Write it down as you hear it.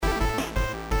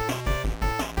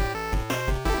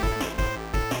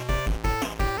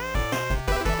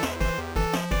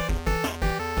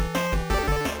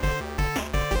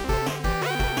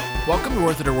Welcome to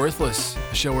Worth It or Worthless,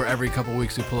 a show where every couple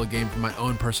weeks we pull a game from my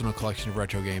own personal collection of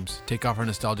retro games, take off our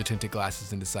nostalgia-tinted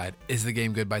glasses, and decide, is the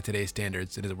game good by today's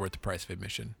standards, and is it worth the price of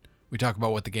admission? We talk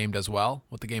about what the game does well,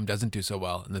 what the game doesn't do so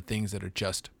well, and the things that are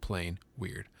just plain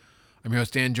weird. I'm your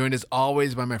host, Dan, joined as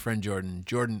always by my friend Jordan.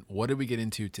 Jordan, what did we get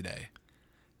into today?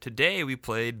 Today we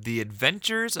played The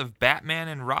Adventures of Batman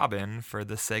and Robin for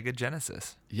the Sega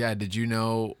Genesis. Yeah, did you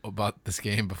know about this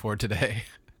game before today?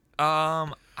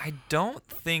 I don't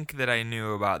think that I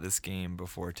knew about this game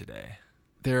before today.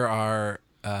 There are,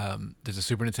 there's a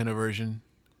Super Nintendo version,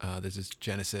 there's a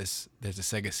Genesis, there's a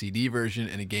Sega CD version,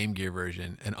 and a Game Gear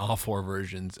version, and all four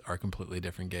versions are completely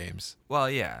different games. Well,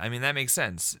 yeah, I mean, that makes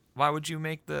sense. Why would you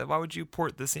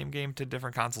port the same game to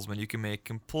different consoles when you can make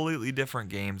completely different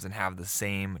games and have the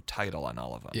same title on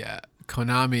all of them? Yeah,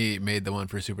 Konami made the one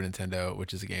for Super Nintendo,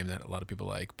 which is a game that a lot of people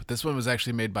like, but this one was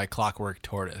actually made by Clockwork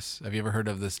Tortoise. Have you ever heard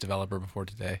of this developer before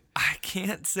today? I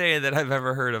can't say that I've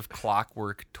ever heard of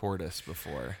Clockwork Tortoise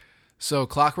before. So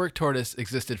Clockwork Tortoise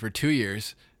existed for 2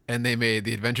 years, and they made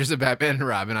The Adventures of Batman and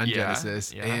Robin on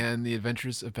Genesis and The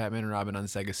Adventures of Batman and Robin on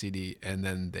Sega CD, and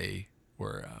then they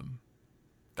were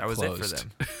that was closed. It for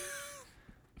them.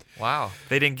 Wow.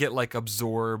 They didn't get like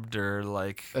absorbed or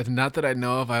like... Not that I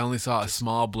know of. I only saw a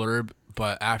small blurb,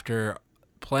 but after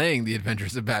playing The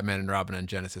Adventures of Batman and Robin on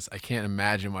Genesis, I can't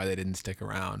imagine why they didn't stick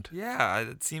around. Yeah,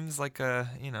 it seems like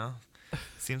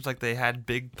seems like they had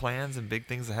big plans and big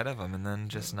things ahead of them, and then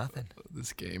just nothing.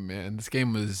 This game, man. This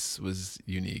game was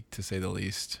unique, to say the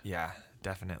least. Yeah,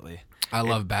 definitely. I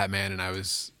love Batman, and I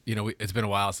was, it's been a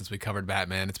while since we covered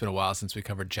Batman. It's been a while since we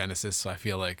covered Genesis, so I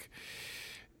feel like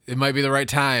it might be the right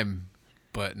time,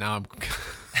 but now I'm...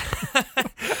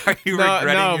 Are you regretting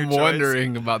now your I'm choice?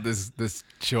 wondering about this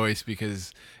choice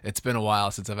because it's been a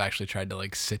while since I've actually tried to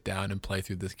like sit down and play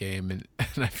through this game, and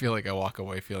I feel like I walk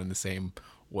away feeling the same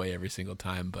way every single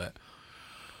time. But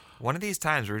one of these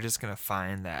times we're just gonna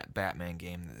find that Batman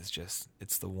game that is just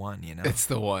it's the one, It's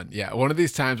the one. Yeah. One of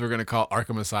these times we're gonna call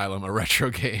Arkham Asylum a retro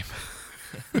game.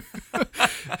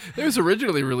 It was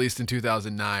originally released in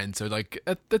 2009, so like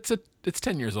it's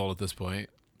 10 years old at this point.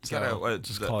 So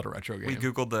just call it a retro game. We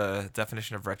Googled the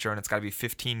definition of retro, and it's got to be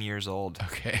 15 years old.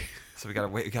 Okay. So we got to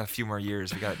wait. We got a few more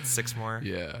years. We got 6 more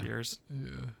years.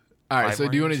 Yeah. All right. So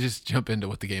do you want to just jump into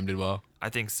what the game did well? I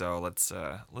think so. Let's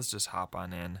just hop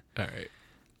on in. All right.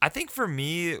 I think for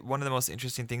me, one of the most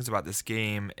interesting things about this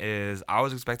game is I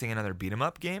was expecting another beat 'em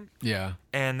up game. Yeah.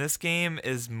 And this game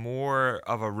is more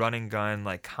of a run and gun,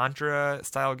 like Contra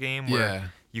style game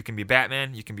where you can be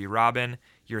Batman, you can be Robin,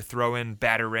 you're throwing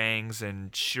batarangs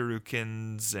and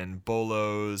shurikens and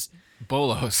bolos.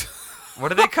 Bolos.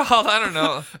 What are they called? I don't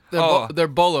know. They're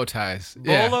bolo ties.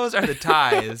 Bolos are the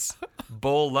ties.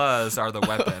 Bolas are the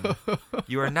weapon.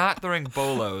 You are not throwing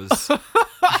bolos.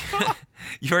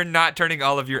 You're not turning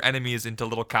all of your enemies into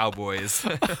little cowboys.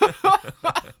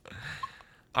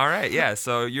 All right, yeah.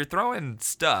 So you're throwing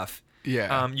stuff.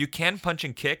 Yeah. You can punch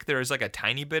and kick. There's like a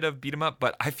tiny bit of beat 'em up,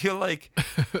 but I feel like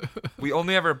we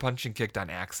only ever punch and kicked on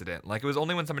accident. Like it was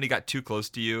only when somebody got too close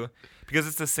to you, because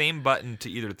it's the same button to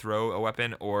either throw a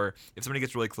weapon or if somebody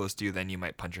gets really close to you, then you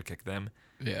might punch or kick them.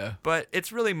 Yeah. But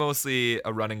it's really mostly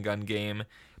a run and gun game.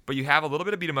 But you have a little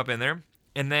bit of beat 'em up in there,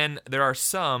 and then there are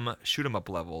some shoot 'em up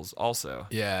levels also.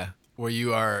 Yeah, where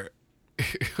you are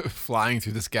flying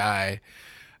through the sky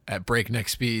at breakneck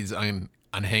speeds on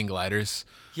hang gliders.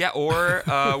 Yeah, or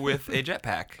with a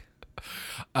jetpack.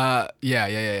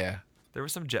 Yeah. There were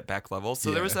some jetpack levels.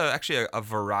 So there was actually a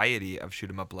variety of shoot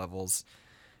 'em up levels.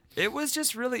 It was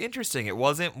just really interesting. It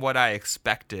wasn't what I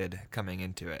expected coming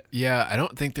into it. Yeah, I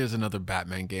don't think there's another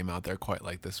Batman game out there quite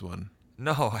like this one.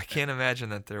 No, I can't imagine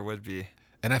that there would be.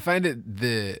 And I find it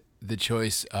the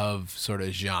choice of sort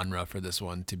of genre for this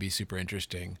one to be super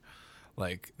interesting.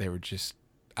 Like they were just,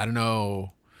 I don't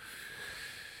know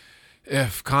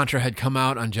if Contra had come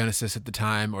out on Genesis at the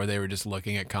time, or they were just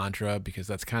looking at Contra, because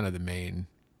that's kind of the main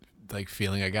like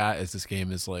feeling I got is this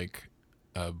game is like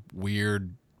a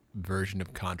weird version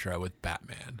of Contra with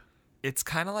Batman. It's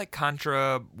kind of like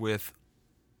Contra with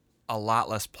a lot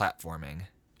less platforming.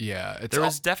 Yeah, there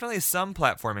was definitely some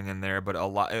platforming in there, but a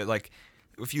lot like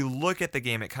if you look at the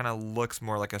game, it kind of looks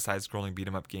more like a side-scrolling beat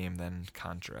 'em up game than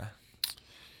Contra.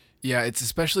 Yeah, it's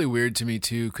especially weird to me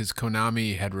too because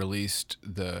Konami had released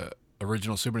the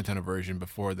original Super Nintendo version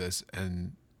before this,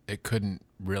 and it couldn't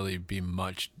really be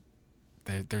much.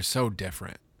 They're so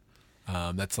different.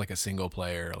 That's like a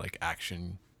single-player like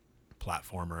action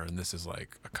platformer, and this is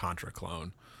like a Contra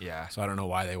clone. Yeah. So I don't know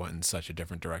why they went in such a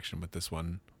different direction with this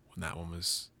one when that one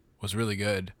was really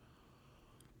good.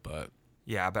 But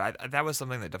Yeah, but that was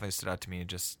something that definitely stood out to me.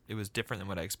 Just it was different than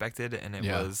what I expected, and it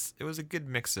was a good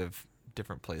mix of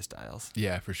different play styles.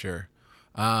 Yeah, for sure.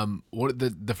 What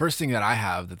the first thing that I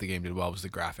have that the game did well was the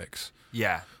graphics.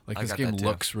 Yeah, Like I this got game that too.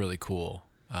 looks really cool.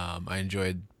 I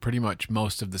enjoyed pretty much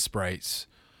most of the sprites.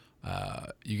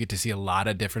 You get to see a lot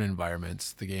of different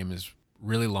environments. The game is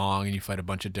really long, and you fight a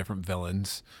bunch of different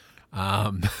villains.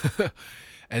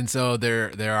 And so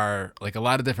there are like a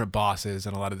lot of different bosses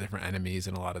and a lot of different enemies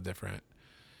and a lot of different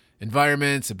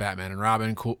environments. And Batman and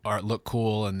Robin look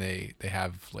cool, and they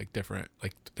have like different,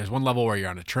 like there's one level where you're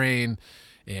on a train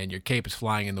and your cape is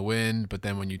flying in the wind, but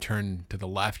then when you turn to the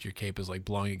left, your cape is like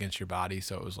blowing against your body.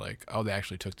 So it was like, oh, they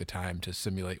actually took the time to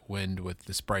simulate wind with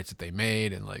the sprites that they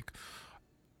made. And like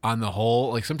on the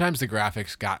whole, like sometimes the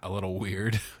graphics got a little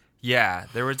weird. Yeah,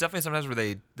 there was definitely sometimes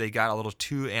where they got a little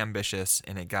too ambitious,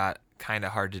 and it got kind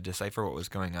of hard to decipher what was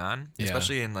going on, Yeah.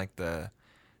 especially in like the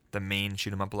main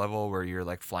shoot 'em up level where you're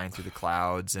like flying through the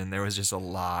clouds, and there was just a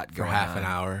lot For going half on. an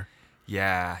hour.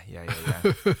 Yeah.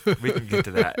 We can get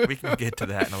to that. We can get to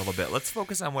that in a little bit. Let's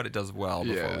focus on what it does well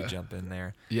before we Yeah. jump in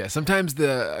there. Yeah, sometimes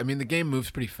the game moves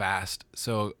pretty fast.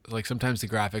 So like sometimes the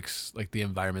graphics, like the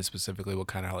environment specifically, will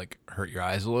kind of like hurt your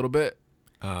eyes a little bit.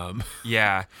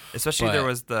 Yeah, especially there But-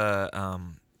 was the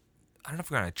I don't know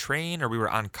if we were on a train or we were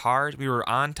on cars. We were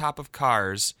on top of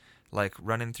cars, like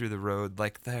running through the road.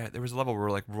 Like there was a level where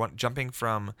we're like jumping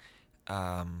from,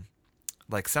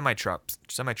 like semi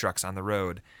trucks on the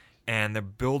road, and the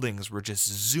buildings were just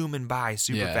zooming by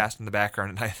super Yeah. fast in the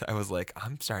background. And I was like,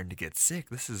 I'm starting to get sick.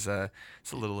 This is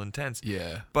it's a little intense.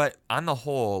 Yeah. But on the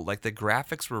whole, like the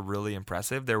graphics were really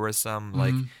impressive. There were some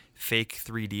like fake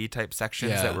 3D type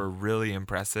sections that Yeah. were really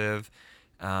impressive.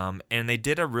 And they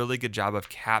did a really good job of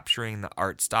capturing the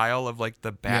art style of like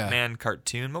the Batman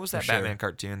cartoon. What was that For sure. Batman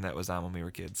cartoon that was on when we were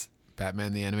kids?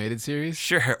 Batman the Animated Series.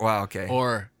 Sure. Wow. Okay.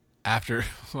 Or after,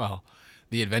 well,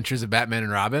 The Adventures of Batman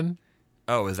and Robin,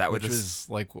 Oh, is that what which this was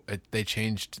like they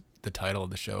changed the title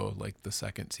of the show like the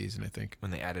second season, I think. when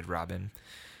they added Robin?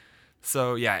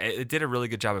 So yeah, it did a really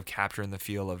good job of capturing the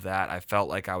feel of that. I felt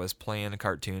like I was playing a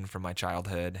cartoon from my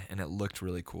childhood, and it looked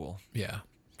really cool. Yeah,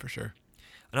 for sure.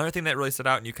 Another thing that really stood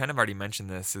out, and you kind of already mentioned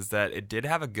this, is that it did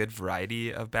have a good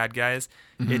variety of bad guys.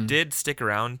 It did stick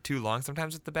around too long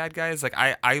sometimes with the bad guys. Like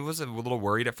I was a little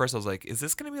worried at first. I was like, is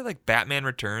this going to be like Batman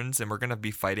Returns and we're going to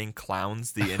be fighting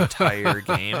clowns the entire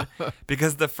game?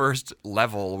 Because the first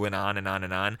level went on and on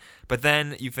and on. But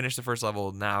then you finish the first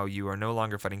level, now you are no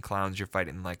longer fighting clowns. You're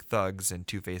fighting like thugs and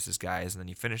Two-Faces guys. And then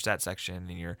you finish that section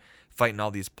and you're fighting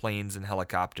all these planes and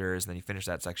helicopters. And then you finish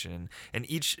that section. And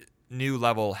each new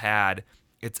level had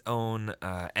its own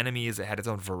enemies. It had its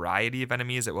own variety of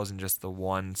enemies. It wasn't just the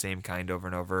one same kind over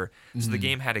and over. So the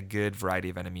game had a good variety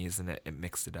of enemies, and it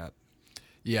mixed it up.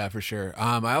 Yeah, for sure.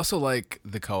 I also like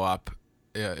the co-op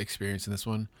experience in this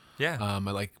one. Yeah. I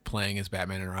like playing as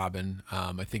Batman and Robin.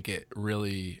 I think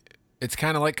it's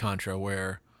kind of like Contra,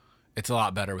 where it's a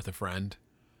lot better with a friend.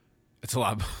 It's a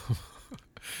lot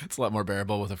more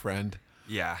bearable with a friend.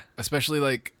 Yeah. Especially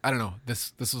like, I don't know,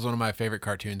 this was one of my favorite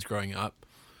cartoons growing up.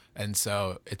 And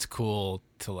so it's cool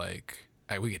to like,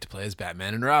 we get to play as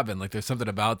Batman and Robin. Like there's something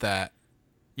about that.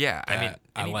 Yeah. I mean,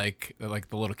 I like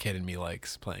the little kid in me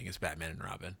likes playing as Batman and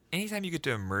Robin. anytime you get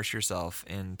to immerse yourself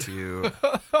into,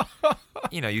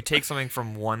 you take something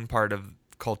from one part of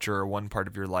culture or one part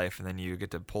of your life, and then you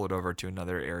get to pull it over to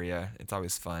another area. It's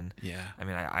always fun. Yeah. I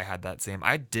mean, I had that same.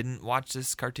 I didn't watch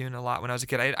this cartoon a lot when I was a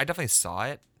kid. I definitely saw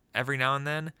it every now and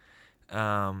then.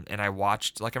 And I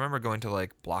watched, like, I remember going to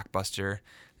like Blockbuster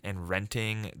and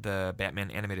renting the Batman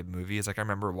animated movies. Like I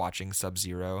remember watching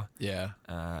Sub-Zero, Yeah.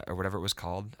 or whatever it was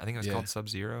called. I think it was Yeah. called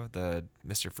Sub-Zero, the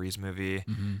Mr. Freeze movie.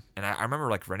 Mm-hmm. And I remember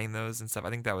like renting those and stuff.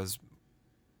 I think that was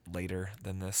later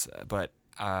than this, but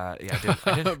yeah,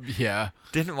 I Yeah.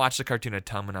 didn't watch the cartoon a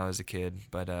ton when I was a kid,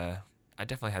 but I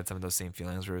definitely had some of those same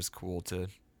feelings where it was cool to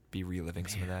be reliving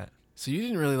some of that. So you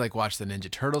didn't really like watch the Ninja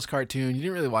Turtles cartoon. You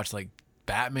didn't really watch like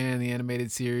Batman the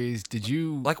animated series. Did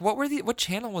you? Like, what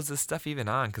channel was this stuff even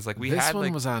on? Because like this had one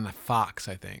like was on Fox,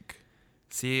 I think.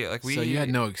 so you had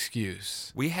no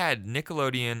excuse. We had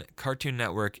Nickelodeon, Cartoon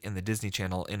Network, and the Disney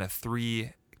Channel in a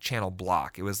 3-channel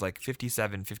block. It was like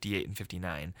 57, 58, and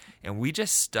 59. And we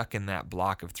just stuck in that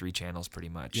block of 3 channels pretty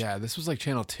much. Yeah, this was like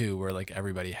channel 2 where like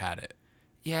everybody had it.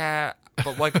 Yeah,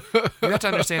 but like you have to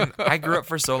understand, I grew up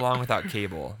for so long without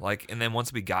cable. Like, and then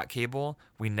once we got cable,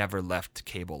 we never left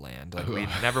cable land. Like, we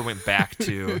never went back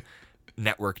to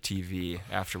network TV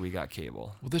after we got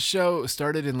cable. Well, this show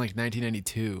started in like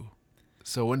 1992.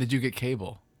 So when did you get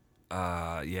cable?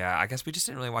 Yeah, I guess we just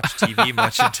didn't really watch TV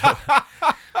much until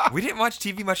we didn't watch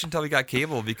TV much until we got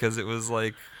cable because it was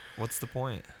like, what's the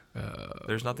point?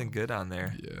 There's nothing good on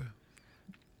there. Yeah.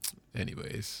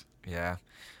 Anyways. Yeah.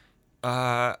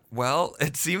 Well,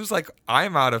 it seems like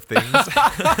I'm out of things.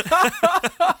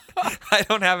 I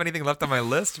don't have anything left on my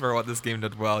list for what this game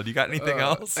did well. Do you got anything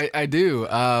else? I do.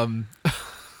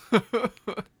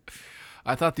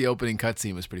 I thought the opening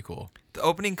cutscene was pretty cool. The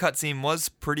opening cutscene was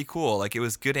pretty cool. Like, it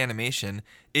was good animation.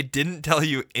 It didn't tell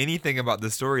you anything about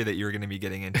the story that you were going to be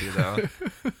getting into, though.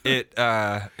 It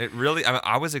really,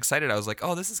 I was excited. I was like,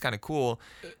 oh, this is kind of cool.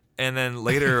 And then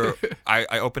later,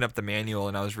 I opened up the manual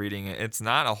and I was reading it. It's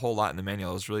not a whole lot in the manual.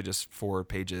 It was really just 4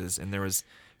 pages. And there was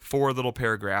 4 little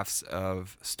paragraphs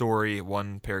of story,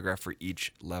 1 paragraph for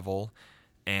each level.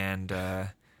 And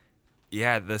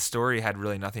yeah, the story had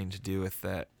really nothing to do with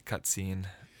that cutscene.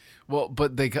 Well,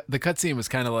 but the cutscene was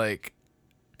kind of like,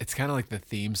 it's kind of like the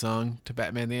theme song to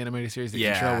Batman the Animated Series, the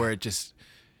intro, where it's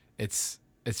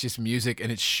just music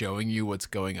and it's showing you what's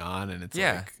going on, and it's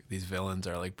like these villains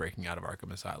are like breaking out of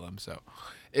Arkham Asylum. So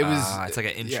it was it's like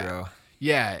an intro.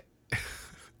 Yeah.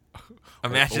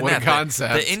 Imagine what that. A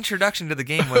concept. The introduction to the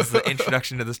game was the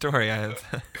introduction to the story. I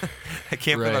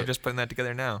can't believe Right. I'm just putting that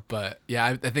together now. But yeah,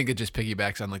 I think it just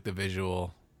piggybacks on like the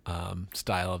visual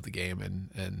style of the game,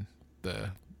 and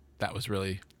that was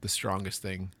really the strongest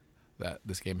thing that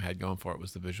this game had going for it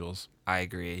was the visuals. I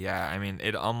agree. Yeah, I mean,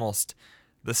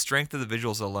 the strength of the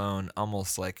visuals alone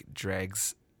almost like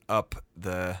drags up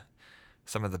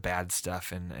some of the bad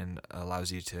stuff and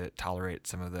allows you to tolerate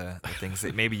some of the things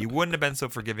that maybe you wouldn't have been so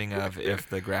forgiving of if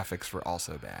the graphics were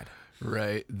also bad.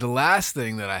 Right. The last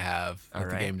thing that I have that the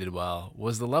right. game did well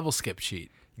was the level skip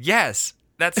sheet. Yes,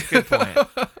 that's a good point.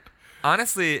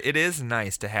 Honestly, it is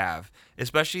nice to have,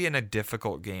 especially in a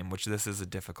difficult game, which this is a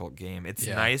difficult game. It's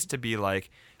nice to be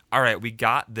like, all right, we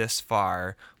got this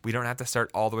far. We don't have to start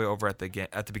all the way over at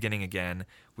the beginning again.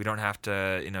 We don't have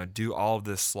to, do all of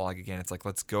this slog again. It's like,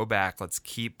 let's go back. Let's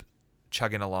keep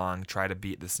chugging along, try to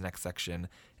beat this next section,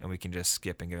 and we can just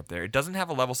skip and get up there. It doesn't have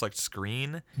a level select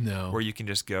screen where you can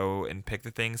just go and pick the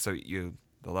thing. So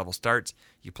the level starts,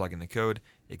 you plug in the code,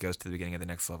 it goes to the beginning of the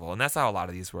next level. And that's how a lot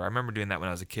of these were. I remember doing that when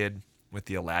I was a kid with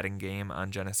the Aladdin game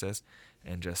on Genesis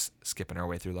and just skipping our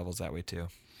way through levels that way too.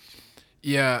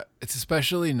 Yeah, it's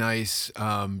especially nice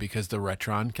because the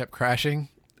Retron kept crashing.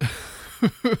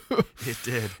 It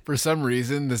did. For some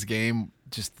reason, this game,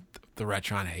 just the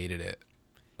Retron hated it.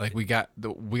 Like we got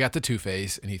the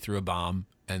Two-Face and he threw a bomb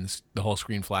and the whole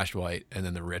screen flashed white and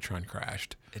then the Retron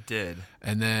crashed. It did.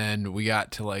 And then we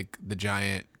got to like the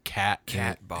giant cat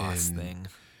boss thing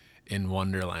in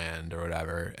Wonderland or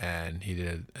whatever, and he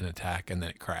did an attack and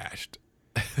then it crashed.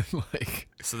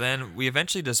 So then we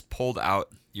eventually just pulled out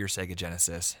your Sega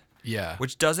Genesis. Yeah.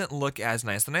 Which doesn't look as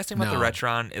nice. The nice thing about the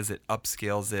Retron is it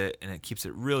upscales it and it keeps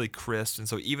it really crisp. And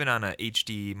so even on a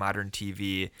HD modern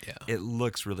TV, it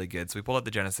looks really good. So we pulled out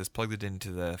the Genesis, plugged it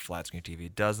into the flat screen TV.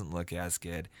 It doesn't look as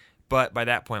good. But by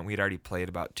that point, we'd already played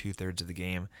about 2/3 of the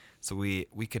game. So we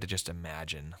could just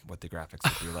imagine what the graphics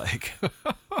would be like.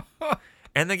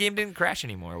 And the game didn't crash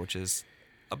anymore, which is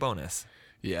a bonus.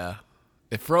 Yeah.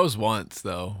 It froze once,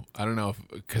 though. I don't know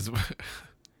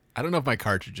if my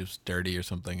cartridge is dirty or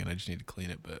something and I just need to clean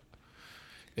it, but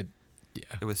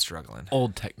it was struggling.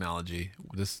 Old technology.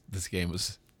 This game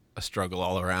was a struggle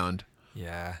all around.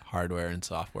 Yeah. Hardware and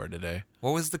software today.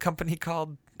 What was the company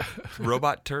called?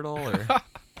 Robot Turtle or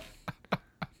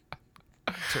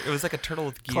it was like a turtle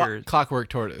with gears. Clockwork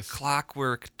Tortoise.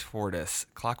 Clockwork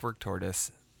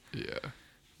Tortoise. Yeah.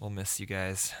 We'll miss you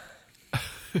guys.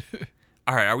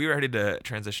 All right, are we ready to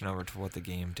transition over to what the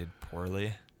game did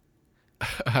poorly?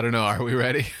 I don't know. Are we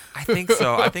ready? I think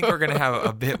so. I think we're going to have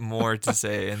a bit more to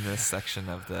say in this section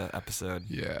of the episode.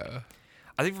 Yeah.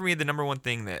 I think for me, the number one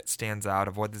thing that stands out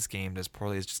of what this game does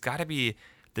poorly is just got to be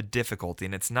the difficulty.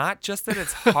 And it's not just that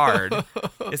it's hard.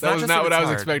 That was not what I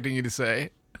was expecting you to say.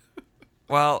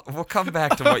 Well, we'll come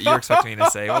back to what you're expecting me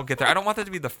to say. We'll get there. I don't want that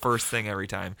to be the first thing every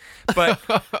time. But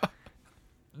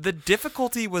the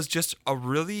difficulty was just a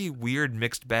really weird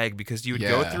mixed bag because you would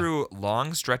go through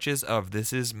long stretches of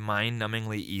this is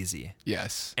mind-numbingly easy.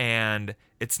 Yes. And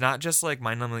it's not just like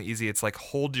mind-numbingly easy. It's like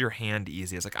hold your hand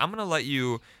easy. It's like I'm going to let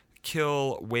you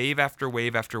kill wave after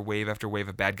wave after wave after wave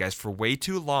of bad guys for way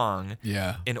too long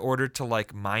in order to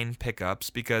like mine pickups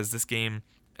because this game,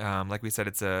 like we said,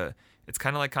 it's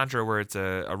kind of like Contra where it's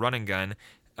a run and gun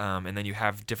and then you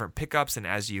have different pickups and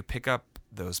as you pick up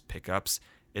those pickups,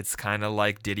 it's kind of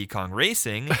like Diddy Kong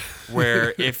Racing,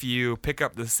 where if you pick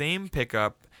up the same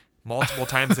pickup multiple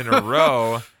times in a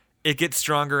row, it gets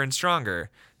stronger and stronger.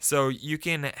 So you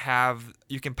can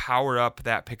power up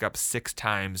that pickup 6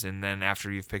 times, and then after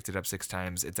you've picked it up 6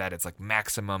 times, it's at its like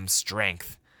maximum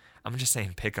strength. I'm just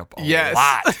saying pickup a Yes.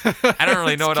 lot. I don't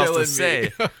really know what else to killing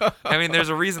say. me. I mean, there's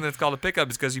a reason it's called a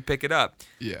pickup is because you pick it up.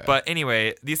 Yeah. But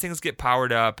anyway, these things get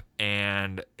powered up,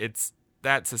 and it's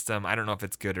that system. I don't know if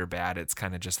it's good or bad. It's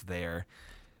kind of just there.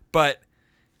 But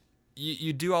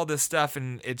you do all this stuff,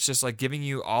 and it's just like giving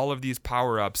you all of these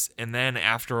power-ups, and then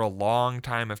after a long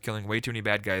time of killing way too many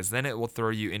bad guys, then it will throw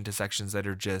you into sections that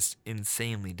are just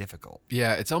insanely difficult.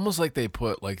 Yeah, it's almost like they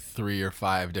put like 3 or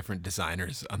 5 different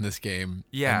designers on this game.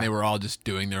 Yeah. And they were all just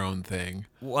doing their own thing.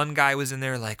 One guy was in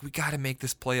there like, we got to make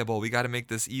this playable. We got to make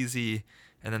this easy.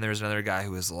 And then there was another guy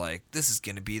who was like, this is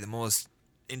going to be the most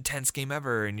intense game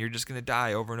ever, and you're just going to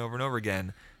die over and over and over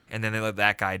again. And then they let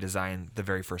that guy design the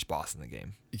very first boss in the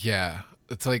game. Yeah.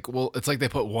 It's like they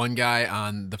put one guy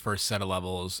on the first set of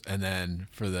levels, and then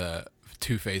for the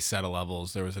two-phase set of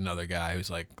levels, there was another guy who's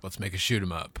like, let's make a shoot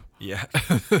 'em up. Yeah.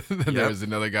 Then there was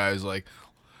another guy who's like,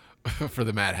 for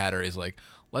the Mad Hatter, he's like,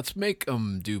 let's make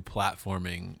them do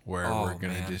platforming where we're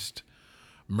going to just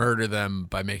murder them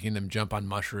by making them jump on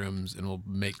mushrooms, and we'll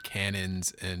make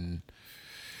cannons and...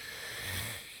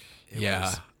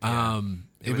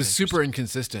 It was super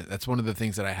inconsistent. That's one of the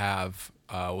things that I have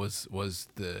was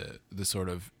the sort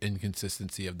of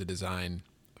inconsistency of the design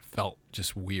felt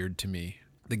just weird to me.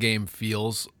 The game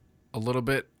feels a little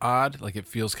bit odd, like it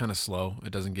feels kind of slow.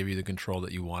 It doesn't give you the control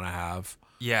that you want to have.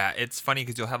 Yeah, it's funny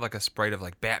because you'll have like a sprite of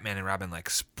like Batman and Robin like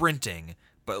sprinting,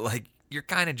 but like you're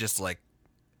kind of just like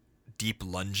deep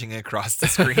lunging across the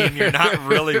screen. You're not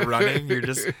really running. You're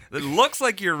just, it looks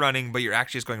like you're running, but you're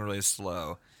actually just going really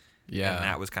slow. Yeah. And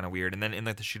that was kind of weird. And then in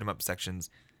like the shoot 'em up sections,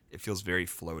 it feels very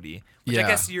floaty. Which Yeah. I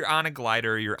guess you're on a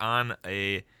glider, you're on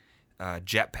a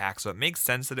jetpack, so it makes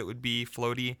sense that it would be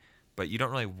floaty, but you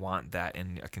don't really want that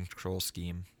in a control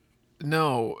scheme.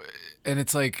 No, and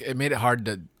it's like it made it hard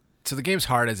to. So the game's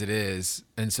hard as it is,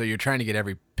 and so you're trying to get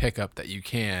every pickup that you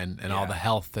can, and all the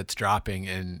health that's dropping,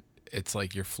 and it's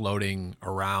like you're floating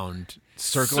around,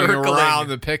 circling around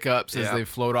the pickups as they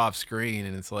float off screen,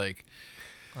 and it's like,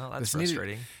 well, that's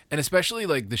frustrating. And especially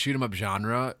like the shoot 'em up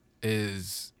genre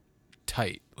is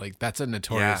tight. Like that's a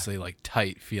notoriously like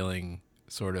tight feeling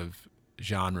sort of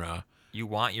genre. You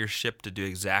want your ship to do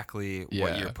exactly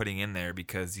what you're putting in there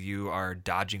because you are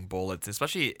dodging bullets,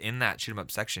 especially in that shoot 'em up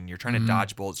section. You're trying to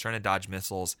dodge bullets, trying to dodge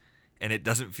missiles, and it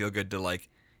doesn't feel good to like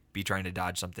be trying to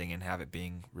dodge something and have it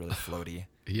being really floaty.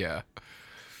 Yeah,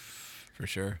 for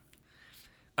sure.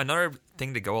 Another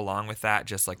thing to go along with that,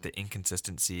 just like the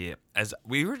inconsistency,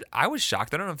 I was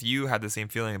shocked. I don't know if you had the same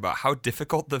feeling about how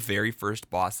difficult the very first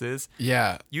boss is.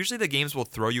 Yeah. Usually the games will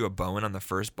throw you a bone on the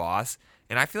first boss,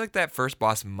 and I feel like that first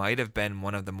boss might have been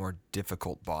one of the more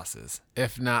difficult bosses.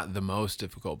 If not the most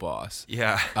difficult boss.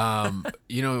 Yeah.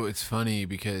 It's funny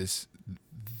because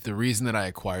the reason that I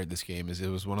acquired this game is it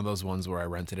was one of those ones where I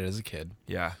rented it as a kid.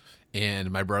 Yeah. And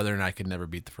my brother and I could never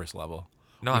beat the first level.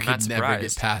 No, we I'm not could never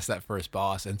surprised. get past that first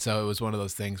boss. And so it was one of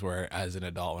those things where as an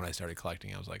adult, when I started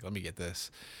collecting, I was like, let me get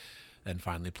this and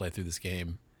finally play through this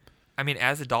game. I mean,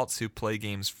 as adults who play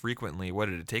games frequently, what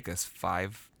did it take us?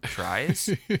 5 tries?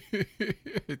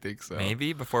 I think so.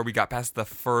 Maybe before we got past the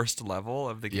first level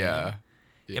of the game. Yeah.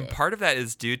 And part of that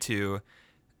is due to,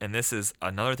 and this is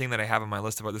another thing that I have on my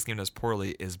list of what this game does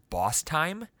poorly, is boss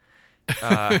time.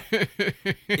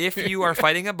 If you are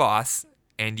fighting a boss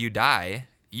and you die,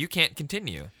 you can't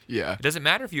continue. Yeah. It doesn't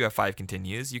matter if you have 5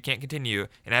 continues, you can't continue.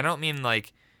 And I don't mean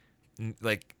like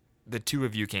the two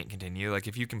of you can't continue. Like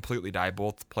if you completely die,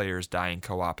 both players die in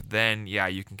co-op, then yeah,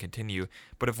 you can continue.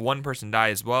 But if one person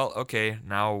dies, well, okay,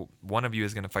 now one of you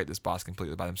is going to fight this boss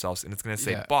completely by themselves, and it's going to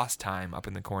say boss time up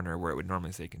in the corner where it would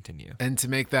normally say continue. And to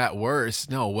make that worse,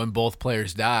 no, when both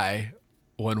players die,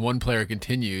 when one player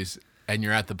continues and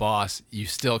you're at the boss, you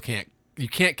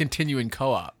can't continue in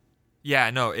co-op. Yeah,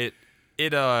 no,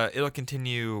 it'll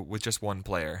continue with just one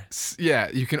player. Yeah,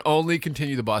 you can only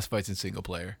continue the boss fights in single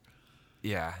player.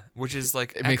 Yeah, which is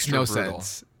like it makes no brutal.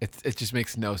 sense. It just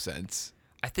makes no sense.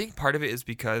 I think part of it is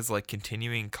because like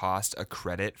continuing cost a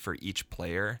credit for each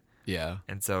player. Yeah.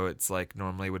 And so it's like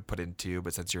normally would put in 2,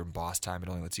 but since you're in boss time, it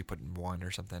only lets you put in 1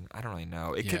 or something. I don't really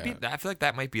know. It could be. I feel like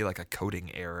that might be like a coding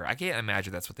error. I can't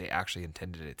imagine that's what they actually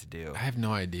intended it to do. I have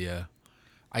no idea.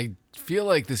 I feel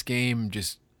like this game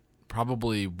just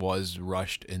probably was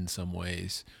rushed in some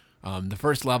ways. The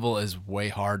first level is way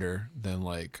harder than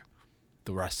like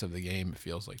the rest of the game, it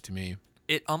feels like to me.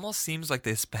 It almost seems like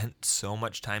they spent so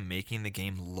much time making the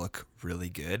game look really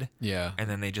good. Yeah. And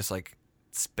then they just like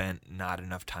spent not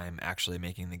enough time actually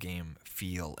making the game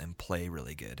feel and play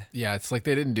really good. Yeah, it's like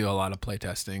they didn't do a lot of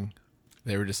playtesting.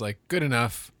 They were just like, good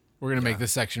enough. We're going to make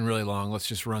this section really long. Let's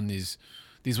just run these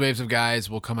waves of guys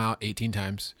will come out 18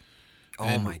 times. Oh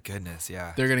And my goodness,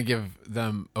 yeah. they're going to give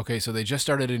them, okay, so they just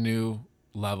started a new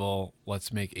level.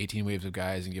 Let's make 18 waves of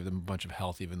guys and give them a bunch of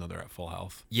health even though they're at full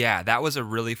health. Yeah, that was a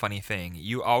really funny thing.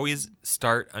 You always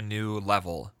start a new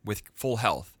level with full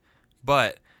health.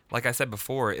 But like I said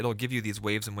before, it'll give you these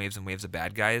waves and waves and waves of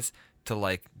bad guys to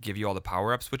like give you all the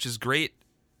power-ups, which is great.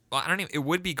 Well, it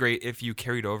would be great if you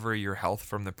carried over your health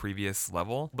from the previous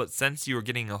level, but since you were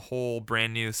getting a whole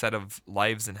brand new set of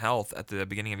lives and health at the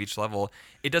beginning of each level,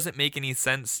 it doesn't make any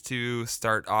sense to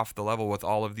start off the level with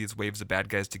all of these waves of bad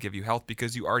guys to give you health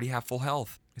because you already have full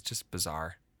health. It's just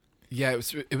bizarre. Yeah,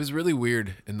 it was really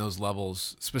weird in those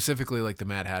levels, specifically like the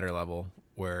Mad Hatter level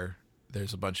where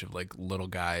there's a bunch of like little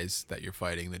guys that you're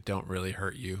fighting that don't really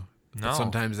hurt you. No. But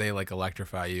sometimes they like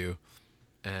electrify you,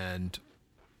 and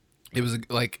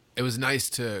it was nice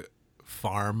to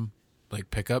farm like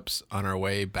pickups on our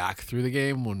way back through the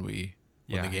game when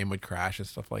the game would crash and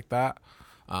stuff like that.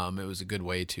 It was a good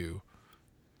way to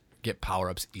get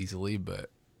power-ups easily, but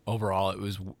overall it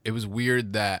was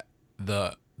weird that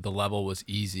the level was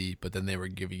easy, but then they were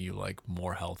giving you like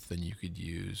more health than you could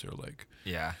use, or like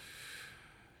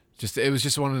it was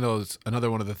just another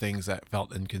one of the things that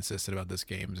felt inconsistent about this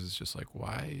game. Is just like,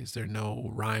 why is there no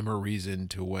rhyme or reason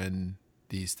to when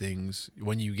these things,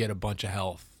 when you get a bunch of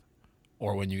health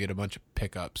or when you get a bunch of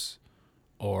pickups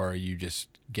or you just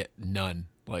get none,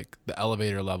 like the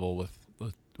elevator level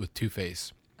with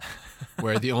Two-Face,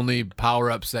 where the only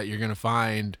power-ups that you're going to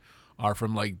find are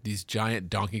from like these giant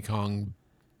Donkey Kong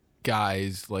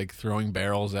guys like throwing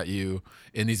barrels at you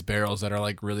in these barrels that are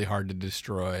like really hard to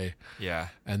destroy. Yeah.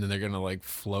 And then they're going to like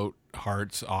float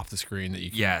hearts off the screen that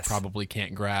you probably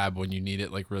can't grab when you need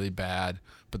it like really bad.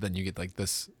 But then you get like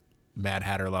this Mad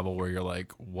Hatter level where you're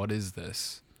like, what is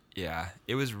this? Yeah,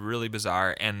 it was really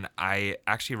bizarre, and I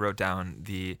actually wrote down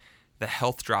the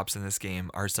health drops in this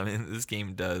game are something that this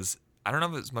game does, I don't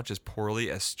know if as much as poorly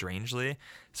as strangely.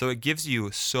 So it gives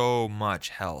you so much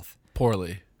health.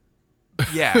 Poorly.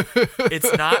 Yeah,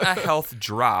 it's not a health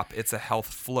drop, it's a health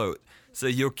float. So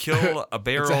you'll kill a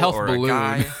barrel it's a health or balloon. a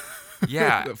guy.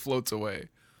 Yeah. That floats away.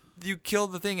 You kill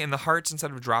the thing, and the hearts,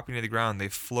 instead of dropping to the ground, they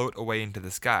float away into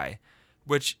the sky,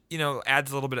 which,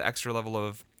 adds a little bit of extra level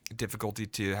of difficulty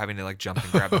to having to like jump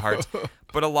and grab the hearts.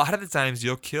 But a lot of the times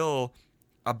you'll kill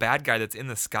a bad guy that's in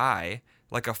the sky,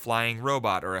 like a flying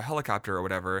robot or a helicopter or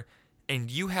whatever, and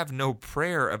you have no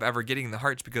prayer of ever getting the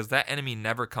hearts because that enemy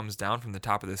never comes down from the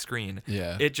top of the screen.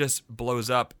 Yeah. It just blows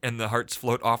up and the hearts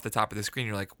float off the top of the screen.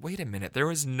 You're like, wait a minute, there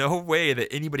was no way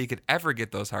that anybody could ever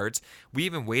get those hearts. We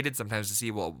even waited sometimes to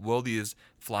see, well, will these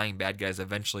flying bad guys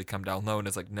eventually come down low? And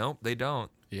it's like, nope, they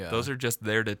don't. Yeah. Those are just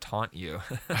there to taunt you.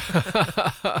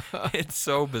 It's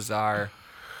so bizarre.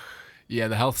 Yeah,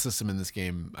 the health system in this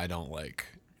game I don't like.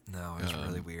 No, it's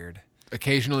really weird.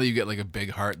 Occasionally you get like a big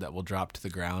heart that will drop to the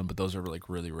ground, but those are like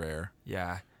really rare.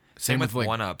 Yeah. Same with like,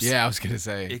 1-ups. Yeah, I was going to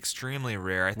say. Extremely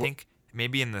rare. I think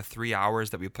maybe in the 3 hours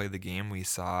that we played the game, we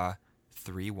saw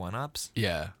 3 1-ups.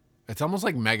 Yeah. It's almost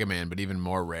like Mega Man, but even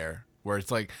more rare. Where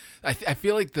it's like, I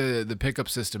feel like the pickup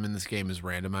system in this game is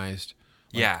randomized.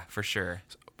 Like, Yeah, for sure.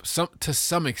 To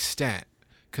some extent.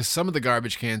 Because some of the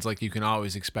garbage cans, like you can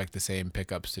always expect the same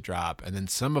pickups to drop. And then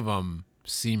some of them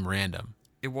seem random.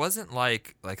 It wasn't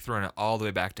like throwing it all the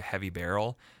way back to Heavy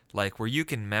Barrel, like where you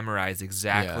can memorize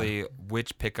exactly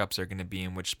which pickups are going to be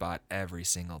in which spot every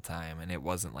single time. And it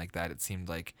wasn't like that. It seemed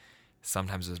like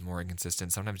sometimes it was more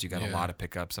inconsistent. Sometimes you got a lot of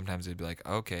pickups. Sometimes it'd be like,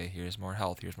 okay, here's more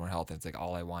health. Here's more health. And it's like,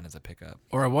 all I want is a pickup.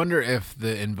 Or I wonder if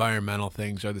the environmental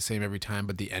things are the same every time,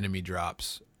 but the enemy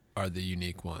drops are the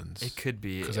unique ones. It could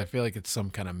be. Because I feel like it's some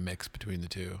kind of mix between the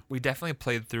two. We definitely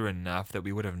played through enough that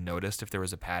we would have noticed if there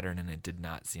was a pattern, and it did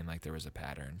not seem like there was a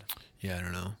pattern. Yeah, I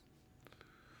don't know.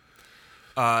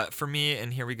 For me,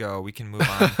 and here we go, we can move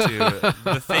on to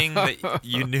the thing that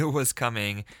you knew was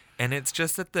coming, and it's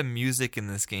just that the music in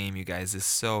this game, you guys, is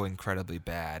so incredibly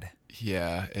bad.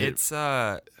 Yeah. It's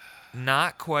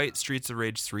not quite Streets of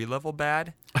Rage 3 level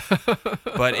bad,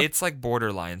 but it's like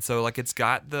borderline. So like it's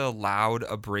got the loud,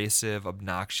 abrasive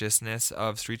obnoxiousness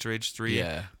of Streets of Rage 3,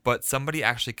 but somebody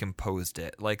actually composed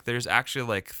it. Like there's actually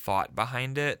like thought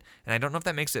behind it, and I don't know if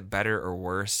that makes it better or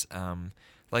worse.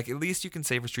 Like at least you can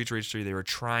say for Streets of Rage 3 they were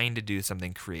trying to do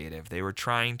something creative. They were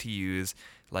trying to use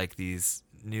like these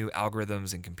new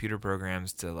algorithms and computer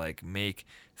programs to like make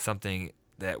something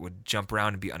that would jump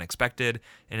around and be unexpected.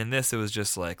 And in this, it was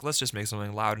just like, let's just make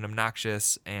something loud and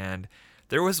obnoxious. And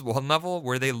there was one level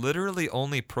where they literally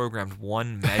only programmed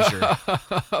one measure.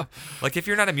 Like, if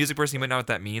you're not a music person, you might know what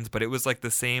that means, but it was like the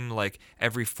same, like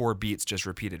every 4 beats just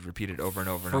repeated over and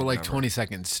over. For and like over. 20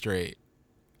 seconds straight.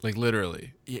 Like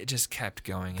literally. It just kept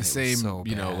going. The same, so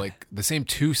you know, bad. like the same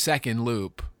 2-second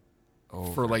loop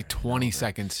over like and 20 over.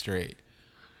 seconds straight.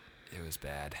 It was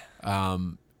bad.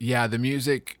 Yeah, the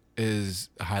music is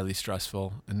highly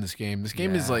stressful in this game. This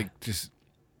game is Yeah. like just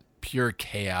pure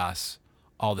chaos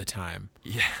all the time.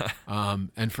 Yeah.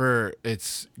 And for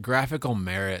its graphical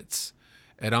merits,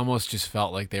 it almost just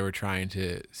felt like they were trying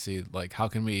to see, like, how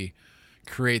can we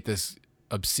create this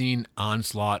obscene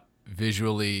onslaught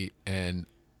visually and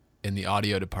in the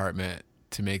audio department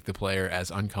to make the player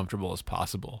as uncomfortable as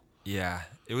possible. Yeah.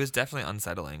 It was definitely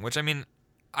unsettling, which, I mean,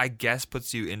 I guess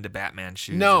puts you into Batman's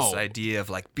shoes. No. This idea of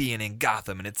like being in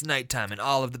Gotham and it's nighttime and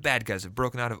all of the bad guys have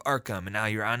broken out of Arkham and now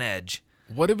you're on edge.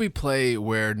 What did we play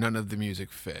where none of the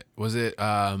music fit? Was it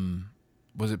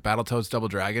Battletoads Double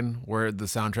Dragon where the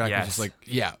soundtrack was Yes. just like,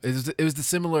 yeah, it was the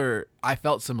similar. I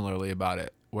felt similarly about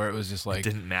it where it was just like, It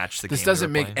didn't match the this game we were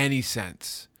doesn't make playing. any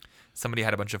sense. Somebody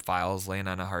had a bunch of files laying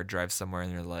on a hard drive somewhere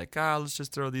and they're like, let's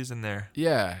just throw these in there.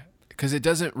 Yeah, because it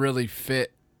doesn't really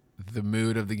fit the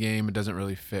mood of the game. It doesn't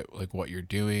really fit like what you're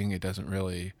doing. It doesn't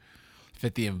really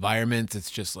fit the environment.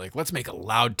 It's just like, let's make a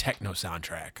loud techno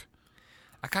soundtrack.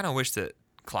 I kind of wish that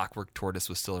Clockwork Tortoise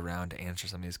was still around to answer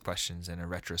some of these questions in a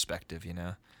retrospective, you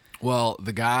know? Well,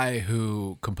 the guy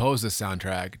who composed this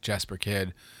soundtrack, Jesper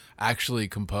Kidd, actually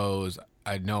composed.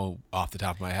 I know off the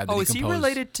top of my head. That Oh, is he composed,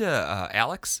 related to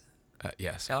Alex?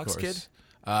 Yes, Alex of course.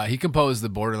 Kidd? He composed the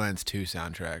Borderlands 2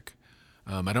 soundtrack.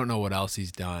 I don't know what else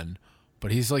he's done,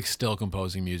 but he's like still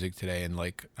composing music today, and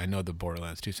like I know the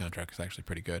Borderlands 2 soundtrack is actually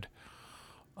pretty good.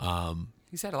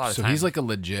 He's had a lot of So time. he's like a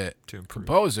legit to improve.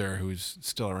 composer who's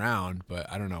still around,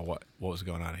 but I don't know what was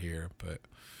going on here. But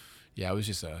yeah, it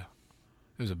was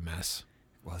a mess.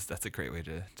 Well, that's a great way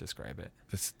to describe it.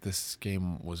 This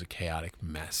game was a chaotic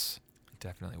mess. It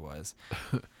definitely was.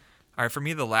 All right, for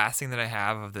me, the last thing that I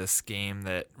have of this game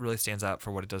that really stands out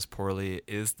for what it does poorly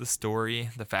is the story.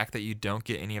 The fact that you don't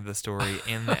get any of the story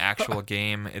in the actual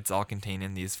game. It's all contained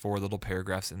in these 4 little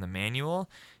paragraphs in the manual.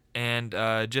 And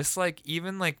just like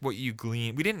even like what you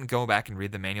glean, we didn't go back and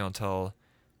read the manual until,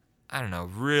 I don't know,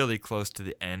 really close to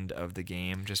the end of the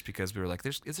game, just because we were like,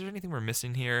 is there anything we're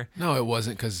missing here? No, it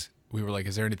wasn't because we were like,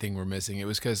 is there anything we're missing? It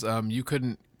was because you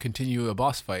couldn't continue a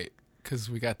boss fight because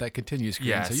we got that continue screen.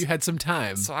 Yes. So you had some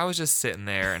time. So I was just sitting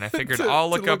there, and I figured To I'll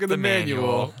look look up in the the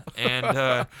manual. manual.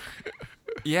 And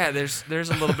yeah, there's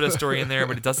a little bit of story in there,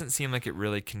 but it doesn't seem like it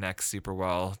really connects super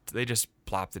well. They just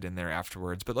plopped it in there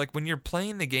afterwards. But like when you're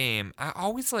playing the game, I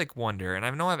always like wonder, and I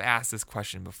know I've asked this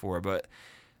question before, but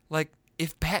like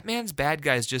if Batman's bad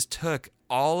guys just took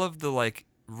all of the like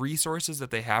resources that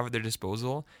they have at their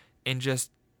disposal and just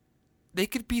they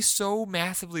could be so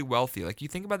massively wealthy. Like you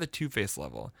think about the Two-Face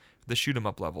level, the shoot 'em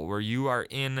up level, where you are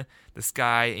in the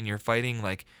sky and you're fighting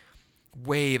like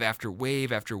wave after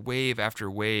wave after wave after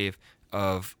wave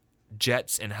of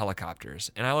jets and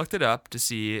helicopters. And I looked it up to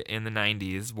see in the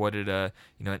 90s what did an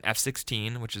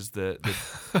F-16, which is the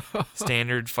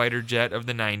standard fighter jet of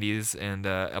the 90s, and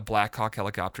a Black Hawk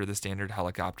helicopter, the standard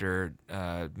helicopter,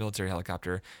 military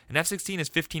helicopter. An F-16 is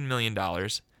 $15 million.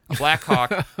 A Black Hawk,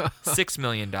 $6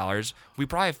 million. We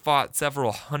probably fought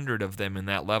several hundred of them in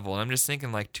that level. And I'm just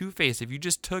thinking, like, Two-Face, if you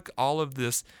just took all of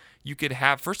this, you could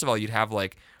have, first of all, you'd have,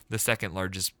 like, the second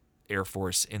largest Air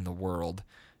Force in the world.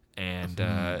 And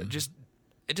it just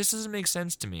doesn't make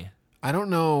sense to me. I don't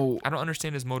know. I don't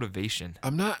understand his motivation.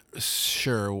 I'm not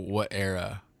sure what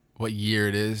year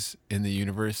it is in the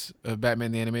universe of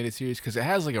Batman the Animated Series because it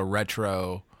has like a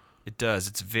retro. It does.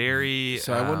 It's very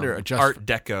So I wonder, Art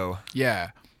Deco.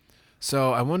 Yeah.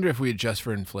 So I wonder if we adjust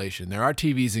for inflation. There are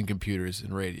TVs and computers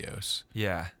and radios.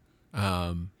 Yeah.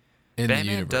 In the Batman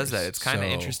universe. does that. It's kind of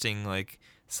So- interesting. Like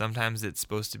sometimes it's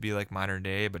supposed to be like modern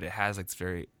day, but it has like this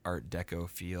very Art Deco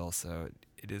feel. So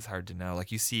it is hard to know.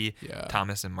 Like you see Yeah.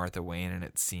 Thomas and Martha Wayne, and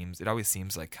it always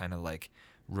seems like kind of like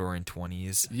Roaring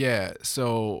 '20s. Yeah.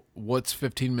 So what's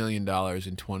 $15 million in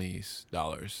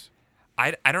 $20?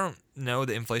 I don't know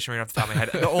the inflation rate off the top of my head.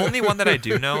 The only one that I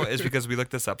do know is because we look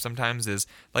this up sometimes is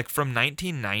like from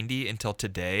 1990 until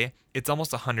today, it's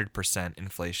almost 100%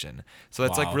 inflation. So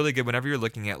it's like Wow. really good whenever you're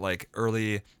looking at like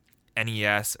early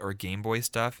NES or Game Boy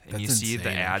stuff and you That's see the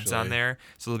insane, ads on actually. there.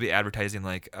 So they'll be advertising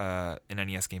like an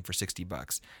NES game for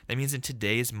 $60. That means in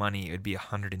today's money, it would be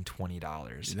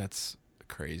 $120. That's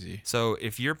crazy. So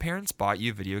if your parents bought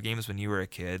you video games when you were a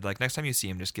kid, like next time you see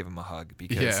them, just give them a hug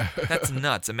because Yeah. that's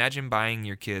nuts. Imagine buying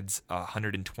your kids a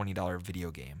 $120 video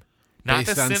game, not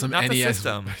Based the on some not the NES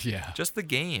system, Yeah. just the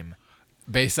game.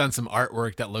 Based on some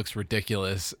artwork that looks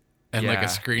ridiculous and like Yeah. a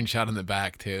screenshot on the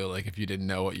back too, like if you didn't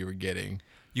know what you were getting.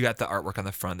 You got the artwork on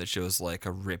the front that shows like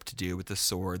a ripped dude with a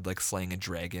sword, like slaying a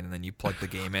dragon, and then you plug the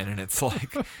game in, and it's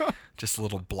like just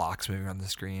little blocks moving on the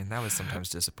screen. That was sometimes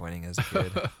disappointing as a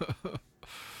kid.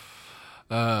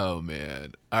 Oh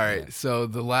man. All right. Yeah. So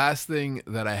the last thing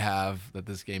that I have that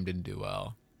this game didn't do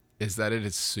well is that it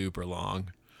is super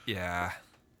long. Yeah.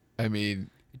 I mean,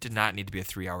 It did not need to be a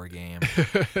 3-hour game.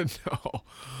 no.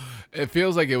 It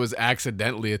feels like it was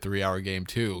accidentally a 3-hour game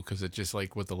too, because it just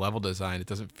like with the level design, it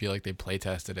doesn't feel like they play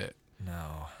tested it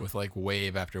No. with like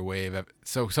wave after wave.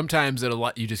 So sometimes it'll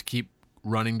let you just keep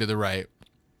running to the right,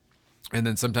 and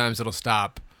then sometimes it'll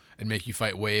stop and make you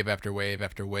fight wave after wave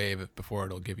after wave before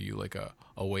it'll give you like a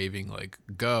waving like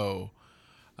go.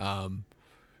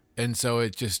 And so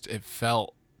it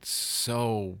felt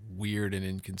so weird and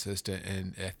inconsistent,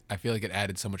 and I feel like it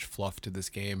added so much fluff to this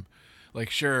game. Like,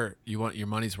 sure, you want your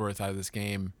money's worth out of this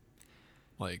game.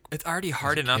 Like, It's already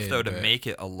hard as a enough, kid, though, to but- make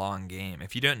it a long game.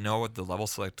 If you don't know what the level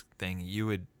select thing, you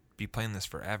would be playing this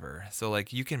forever. So,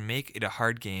 like, you can make it a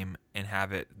hard game and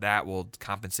have it, that will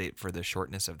compensate for the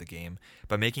shortness of the game.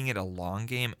 But making it a long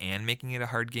game and making it a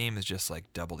hard game is just,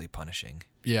 like, doubly punishing.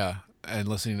 Yeah, and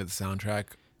listening to the soundtrack,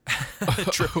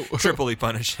 Triply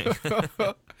punishing.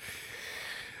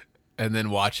 and then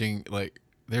watching like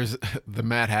there's the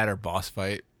Mad Hatter boss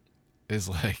fight is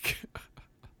like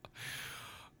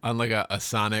on like a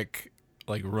Sonic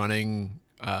like running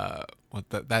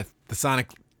the Sonic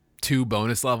 2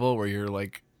 bonus level where you're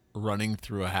like running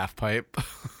through a half pipe.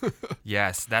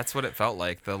 Yes, that's what it felt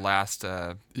like. The last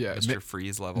Yeah, Mr.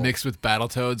 Freeze level. Mixed with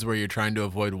Battletoads where you're trying to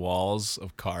avoid walls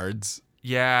of cards.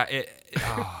 Yeah,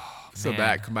 So man.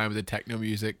 that combined with the techno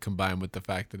music, combined with the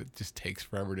fact that it just takes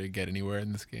forever to get anywhere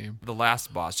in this game. The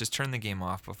last boss. Just turn the game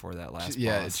off before that last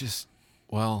Yeah, boss. it's just,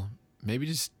 well, maybe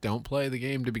just don't play the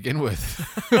game to begin with.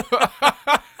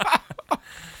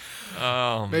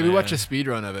 Oh, Maybe man. watch a speed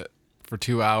run of it for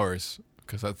 2 hours,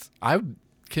 because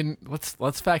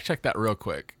let's fact check that real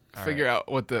quick. All Figure out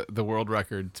what the world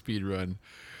record speed run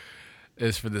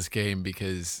is for this game,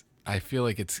 because I feel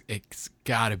like it's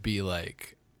got to be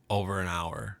like over an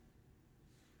hour.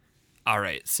 All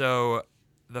right, so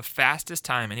the fastest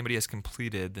time anybody has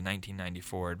completed the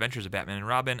 1994 Adventures of Batman and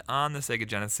Robin on the Sega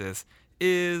Genesis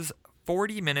is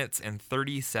 40 minutes and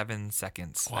 37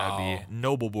 seconds. Wow. That would be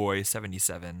Noble Boy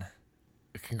 77.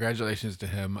 Congratulations to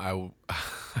him. I'd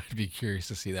be curious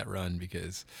to see that run,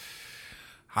 because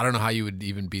I don't know how you would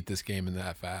even beat this game in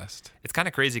that fast. It's kind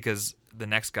of crazy because the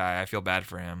next guy, I feel bad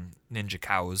for him, Ninja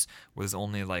Cows, was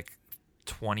only like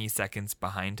 20 seconds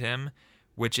behind him,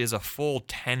 which is a full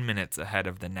 10 minutes ahead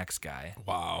of the next guy.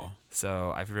 Wow.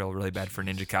 So I feel really bad for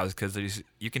Ninja Cows because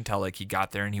you can tell like he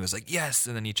got there and he was like, yes,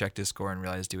 and then he checked his score and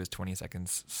realized he was 20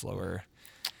 seconds slower.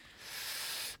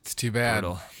 It's too bad.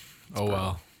 Brutal. Oh,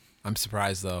 well. I'm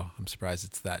surprised, though. I'm surprised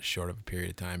it's that short of a period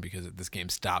of time, because this game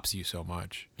stops you so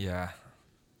much. Yeah.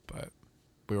 But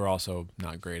we were also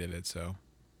not great at it, so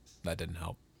that didn't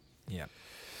help. Yeah.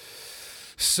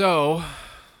 So,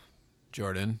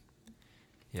 Jordan,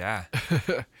 Yeah.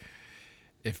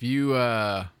 if you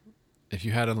had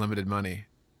unlimited money,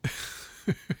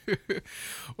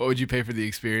 what would you pay for the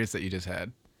experience that you just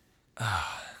had?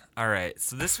 All right.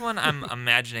 So this one I'm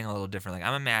imagining a little differently.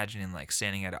 I'm imagining like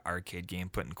standing at an arcade game,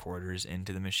 putting quarters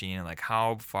into the machine, and like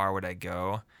how far would I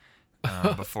go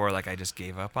before like I just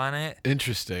gave up on it?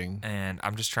 Interesting. And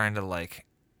I'm just trying to like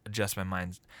adjust my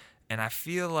mind. And I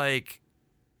feel like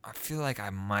I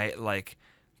might like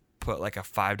put like a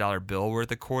 $5 bill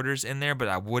worth of quarters in there, but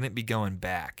I wouldn't be going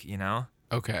back, you know?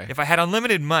 Okay. If I had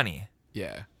unlimited money,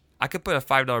 Yeah. I could put a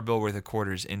 $5 bill worth of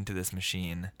quarters into this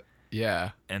machine,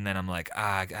 Yeah. and then I'm like,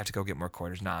 I have to go get more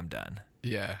quarters. Now I'm done.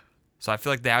 Yeah. So I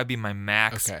feel like that would be my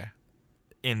max Okay.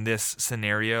 in this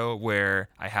scenario where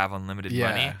I have unlimited Yeah.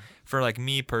 money. For like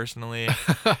me personally,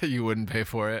 You wouldn't pay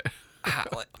for it.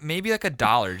 maybe like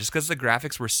 $1, just because the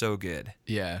graphics were so good,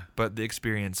 Yeah. but the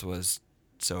experience was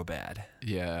so bad.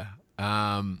 Yeah.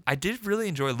 I did really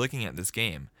enjoy looking at this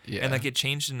game, Yeah. and like it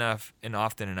changed enough and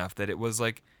often enough that it was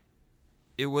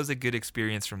a good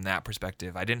experience from that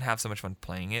perspective. I didn't have so much fun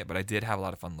playing it, but I did have a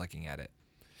lot of fun looking at it.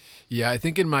 Yeah, I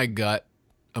think in my gut,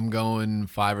 I'm going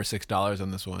 $5 or $6 on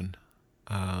this one.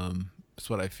 That's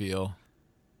what I feel.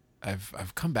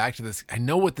 I've come back to this. I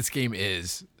know what this game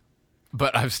is,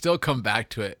 but I've still come back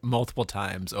to it multiple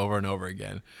times over and over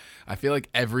again. I feel like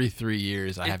every 3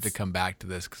 years I have to It's- come back to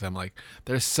this, because I'm like,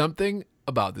 there's something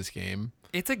about this game.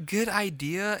 It's a good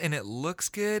idea and it looks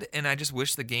good, and I just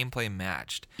wish the gameplay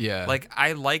matched. Yeah. Like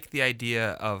I like the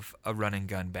idea of a run and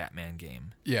gun Batman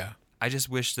game. Yeah. I just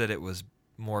wish that it was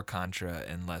more Contra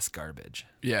and less garbage.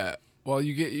 Yeah. Well,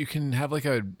 you can have like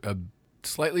a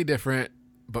slightly different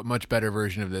but much better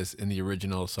version of this in the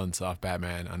original Sunsoft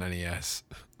Batman on NES.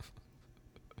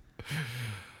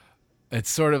 It's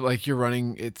sort of like you're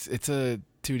running. It's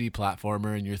 2D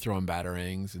platformer, and you're throwing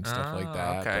batarangs and stuff like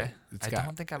that. Okay. But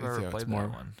Don't think I've ever played that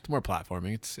one. It's more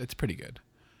platforming. It's pretty good.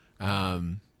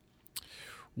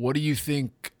 What do you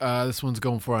think this one's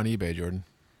going for on eBay, Jordan?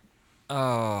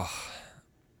 Oh,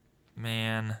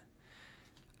 man.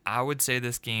 I would say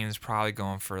this game's probably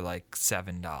going for like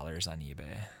 $7 on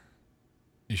eBay.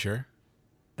 You sure?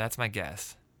 That's my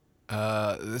guess.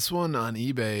 This one on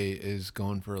eBay is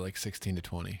going for like 16 to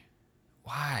 20.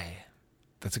 Why?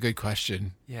 That's a good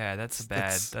question. Yeah, that's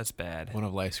bad. One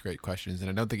of life's great questions, and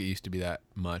I don't think it used to be that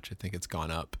much. I think it's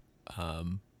gone up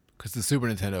because the Super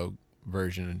Nintendo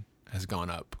version has gone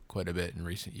up quite a bit in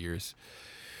recent years.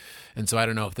 And so I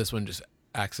don't know if this one just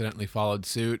accidentally followed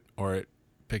suit, or it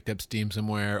picked up steam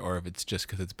somewhere, or if it's just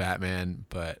because it's Batman.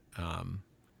 But man,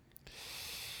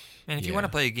 if you want to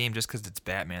play a game just because it's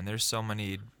Batman, there's so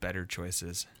many better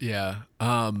choices. Yeah.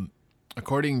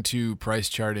 According to price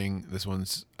charting, this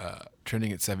one's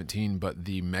trending at 17, but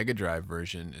the Mega Drive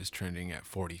version is trending at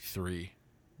 $43.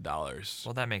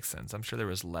 Well, that makes sense. I'm sure there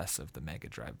was less of the Mega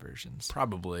Drive versions.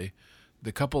 Probably.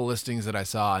 The couple listings that I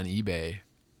saw on eBay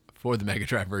for the Mega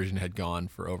Drive version had gone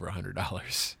for over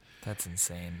 $100. That's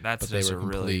insane. That's just a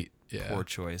really poor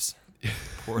choice.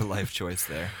 Poor life choice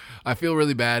there. I feel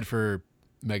really bad for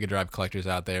Mega Drive collectors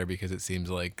out there because it seems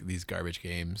like these garbage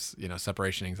games,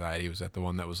 Separation Anxiety was the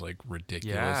one that was like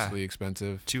ridiculously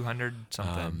expensive. 200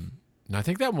 something. And I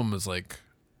think that one was like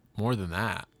more than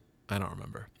that. I don't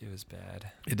remember. It was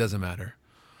bad. It doesn't matter.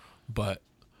 But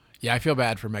yeah, I feel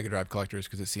bad for Mega Drive collectors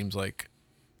because it seems like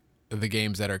the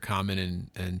games that are common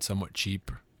and somewhat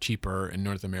cheaper in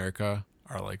North America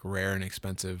are like rare and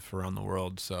expensive around the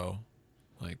world. So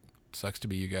like, sucks to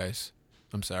be you guys.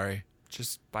 I'm sorry.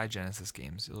 Just buy Genesis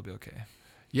games. It'll be okay.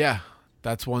 Yeah,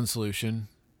 that's one solution.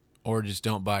 Or just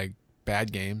don't buy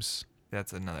bad games.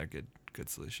 That's another good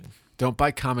solution. Don't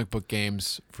buy comic book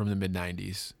games from the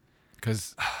mid-90s.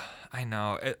 Because I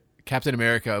know. Captain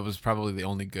America was probably the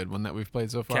only good one that we've played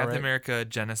so far, Captain right? America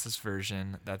Genesis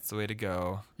version, that's the way to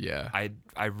go. Yeah.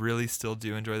 I really still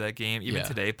do enjoy that game. Even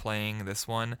today playing this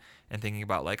one and thinking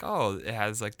about like, oh, it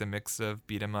has like the mix of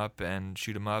beat 'em up and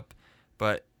shoot 'em up.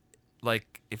 But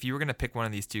like if you were going to pick one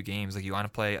of these two games, like you want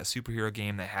to play a superhero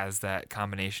game that has that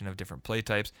combination of different play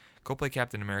types, go play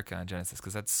Captain America on Genesis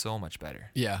because that's so much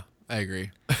better. Yeah, I agree.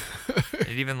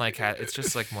 It even like it's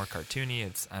just like more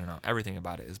cartoony. I don't know, everything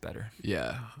about it is better.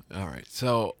 Yeah. All right.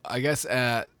 So I guess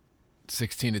at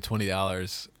 $16 to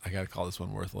 $20, I got to call this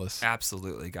one worthless.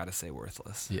 Absolutely got to say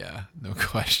worthless. Yeah, no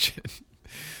question.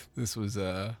 This was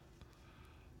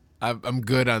I'm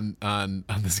good on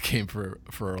this game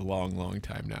for a long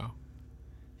time now.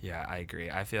 Yeah, I agree.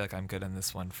 I feel like I'm good on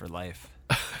this one for life.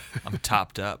 I'm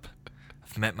topped up.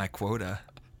 I've met my quota.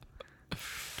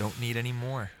 Don't need any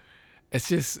more. It's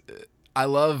just, I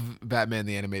love Batman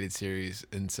the Animated Series,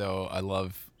 and so I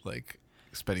love like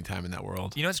spending time in that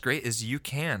world. You know what's great is you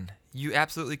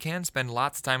absolutely can spend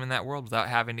lots of time in that world without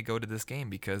having to go to this game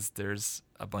because there's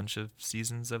a bunch of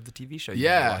seasons of the TV show you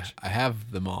can watch. I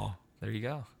have them all. There you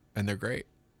go. And they're great.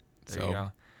 There you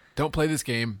go. Don't play this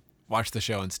game. Watch the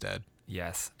show instead.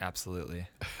 Yes, absolutely.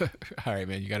 All right,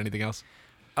 man. You got anything else?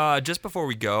 Just before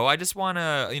we go, I just want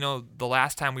to, the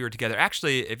last time we were together,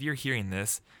 actually, if you're hearing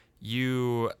this,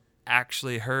 you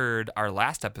actually heard our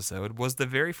last episode was the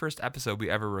very first episode we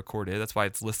ever recorded. That's why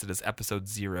it's listed as episode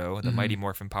 0, the Mighty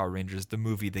Morphin Power Rangers, the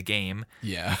movie, the game.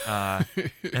 Yeah.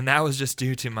 And that was just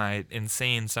due to my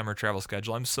insane summer travel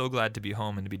schedule. I'm so glad to be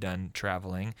home and to be done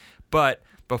traveling. But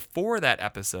before that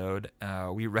episode,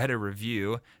 we read a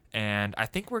review, and I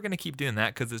think we're going to keep doing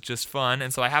that because it's just fun.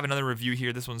 And so I have another review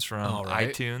here. This one's from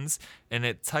iTunes, and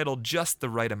it's titled Just the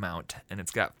Right Amount, and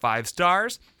it's got 5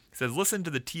 stars. It says, listen to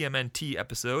the TMNT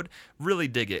episode. Really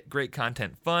dig it. Great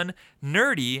content. Fun.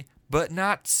 Nerdy, but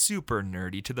not super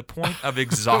nerdy to the point of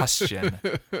exhaustion.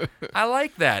 I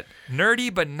like that.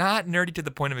 Nerdy, but not nerdy to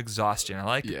the point of exhaustion. I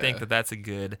like to think that that's a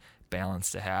good balance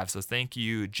to have. So thank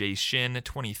you,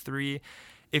 JShin23.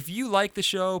 If you like the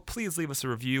show, please leave us a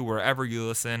review wherever you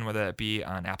listen, whether that be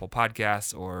on Apple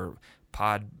Podcasts or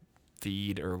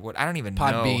Podfeed or what. I don't even know.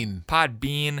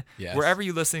 Podbean. Yes. Wherever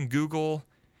you listen, Google,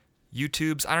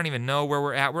 YouTube's. I don't even know where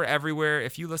we're at. We're everywhere.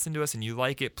 If you listen to us and you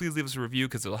like it, please leave us a review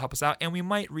because it'll help us out. And we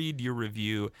might read your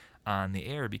review on the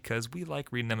air because we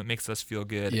like reading them. It makes us feel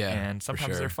good. Yeah, and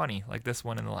sometimes they're funny, like this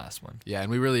one and the last one. Yeah,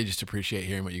 and we really just appreciate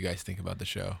hearing what you guys think about the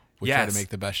show. We try to make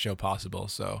the best show possible.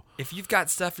 So if you've got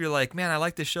stuff you're like, man, I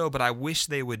like the show, but I wish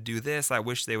they would do this. I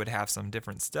wish they would have some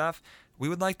different stuff. We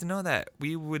would like to know that.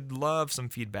 We would love some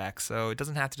feedback. So it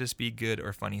doesn't have to just be good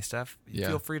or funny stuff. Yeah.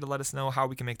 Feel free to let us know how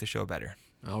we can make the show better.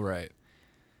 All right.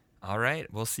 All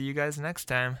right. We'll see you guys next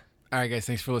time. All right, guys.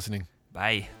 Thanks for listening.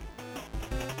 Bye.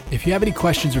 If you have any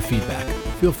questions or feedback,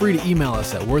 feel free to email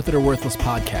us at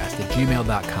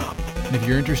worthitoworthlesspodcast@gmail.com. And if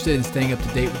you're interested in staying up to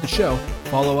date with the show,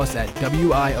 follow us at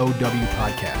WIOW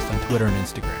Podcast on Twitter and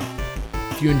Instagram.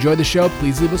 If you enjoyed the show,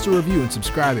 please leave us a review and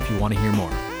subscribe if you want to hear more.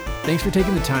 Thanks for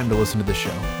taking the time to listen to the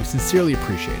show. We sincerely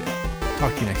appreciate it.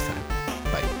 Talk to you next time.